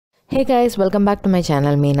Hey guys, welcome back to my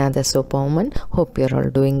channel Meena the Superwoman. Hope you're all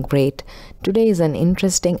doing great. Today is an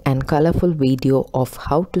interesting and colorful video of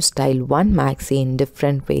how to style one maxi in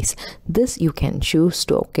different ways. This you can choose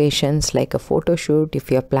to occasions like a photo shoot. If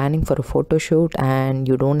you're planning for a photo shoot and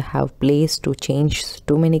you don't have place to change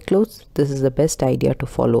too many clothes, this is the best idea to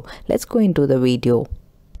follow. Let's go into the video.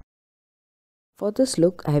 For this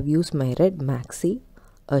look, I have used my red maxi,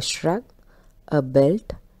 a shrug, a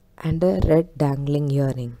belt and a red dangling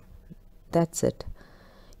earring. That's it.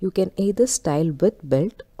 You can either style with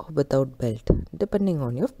belt or without belt, depending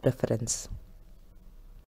on your preference.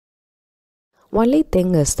 Only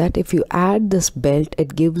thing is that if you add this belt,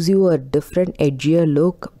 it gives you a different edgier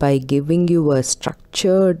look by giving you a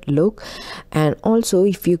structured look. And also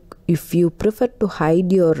if you prefer to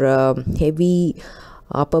hide your heavy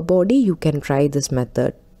upper body, you can try this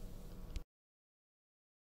method.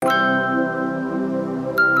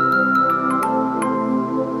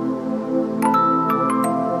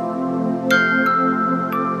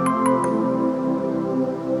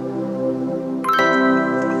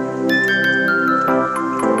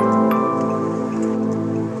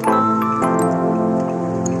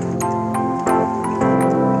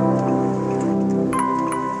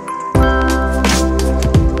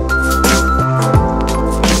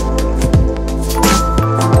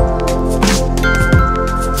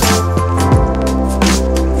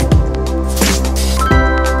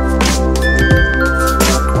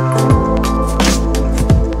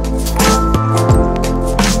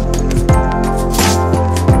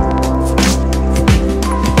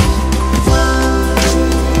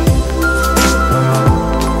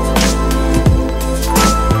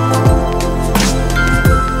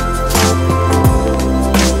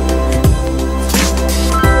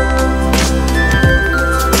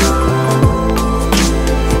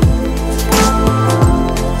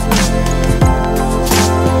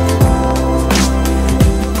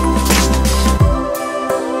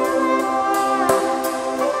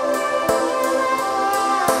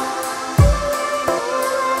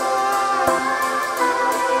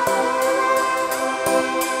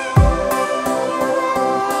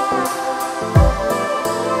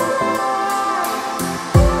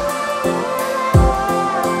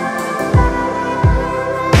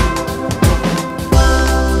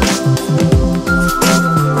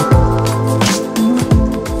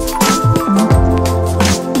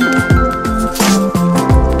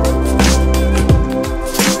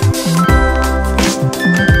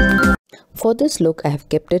 For this look, I have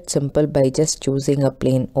kept it simple by just choosing a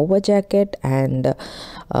plain over jacket and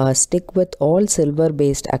stick with all silver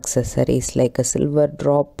based accessories like a silver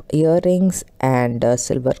drop earrings and a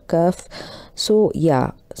silver cuff. So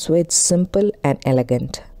yeah, so it's simple and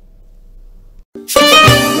elegant.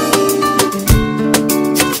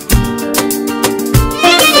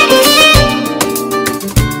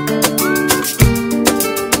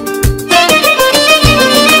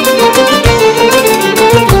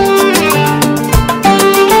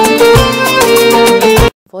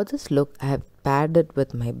 For this look, I have paired it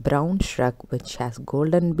with my brown shrug which has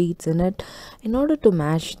golden beads in it. In order to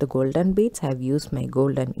match the golden beads, I have used my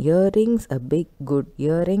golden earrings, a big good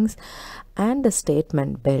earrings and a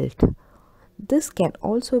statement belt. This can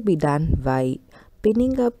also be done by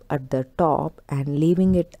pinning up at the top and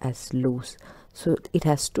leaving it as loose. So it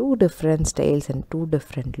has two different styles and two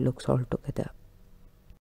different looks altogether.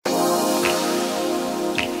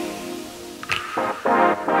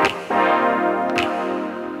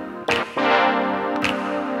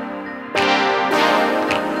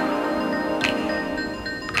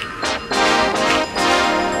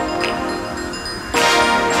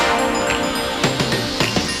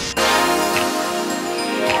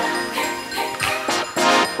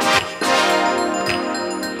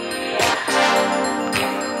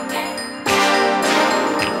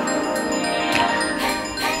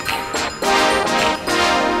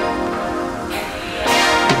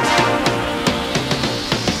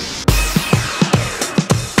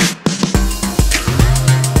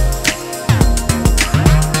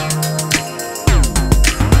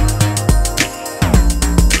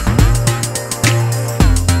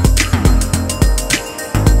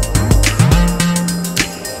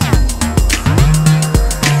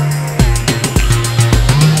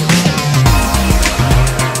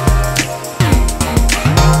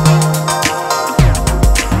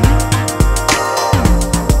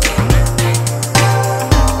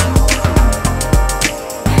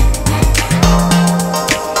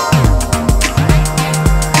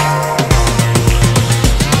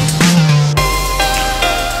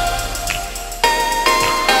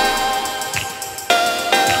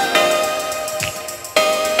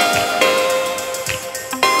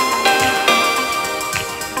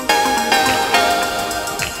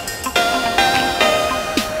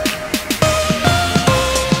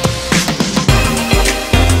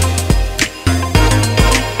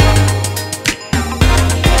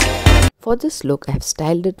 For this look, I have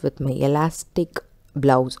styled it with my elastic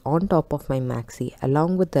blouse on top of my maxi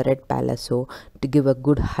along with the red palazzo to give a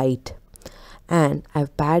good height. And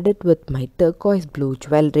I've paired it with my turquoise blue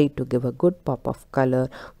jewelry to give a good pop of color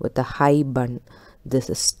with a high bun. This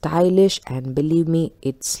is stylish, and believe me,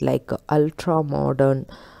 it's like a ultra modern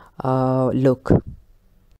look.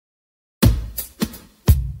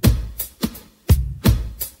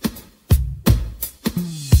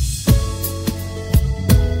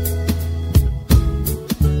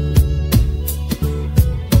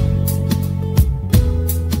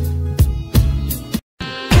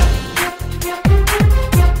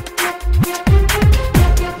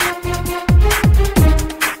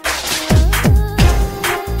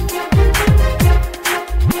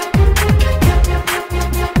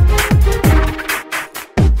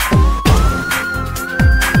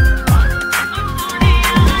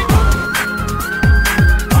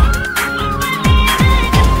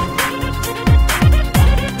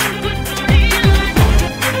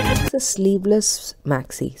 Sleeveless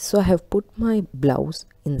maxi, so I have put my blouse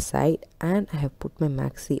inside and I have put my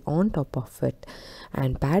maxi on top of it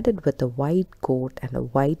and padded with a white coat and a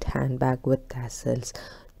white handbag with tassels.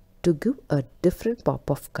 To give a different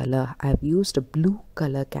pop of color, I have used a blue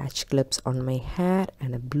color catch clips on my hair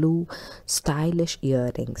and a blue stylish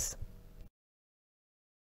earrings.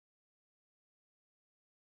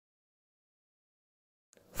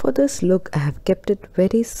 For this look, I have kept it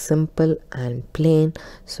very simple and plain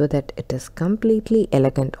so that it is completely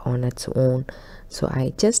elegant on its own. So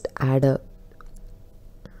I just add a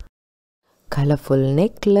colorful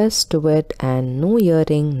necklace to it and no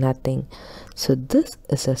earring, nothing. So this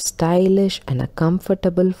is a stylish and a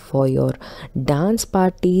comfortable for your dance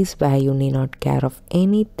parties where you need not care of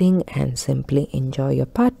anything and simply enjoy your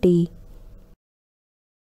party.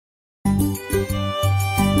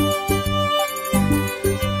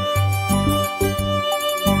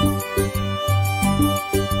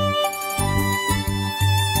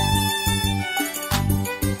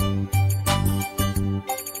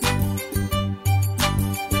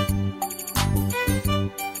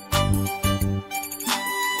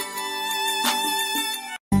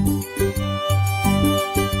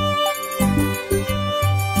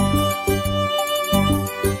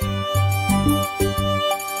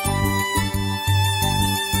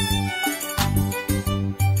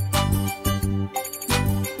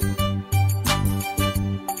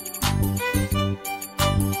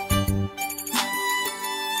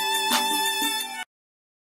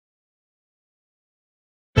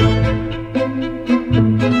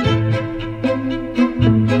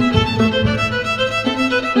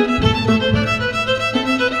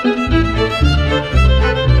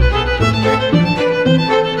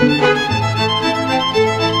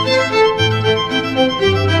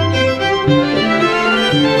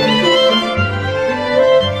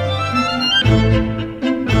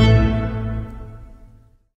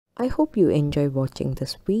 I hope you enjoy watching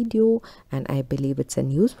this video and I believe it's a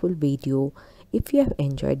useful video. If you have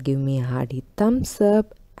enjoyed, give me a hearty thumbs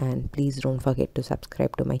up and please don't forget to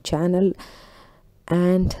subscribe to my channel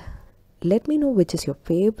and let me know which is your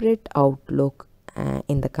favorite outlook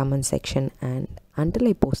in the comment section. And until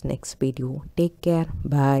I post next video, take care.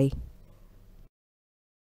 Bye.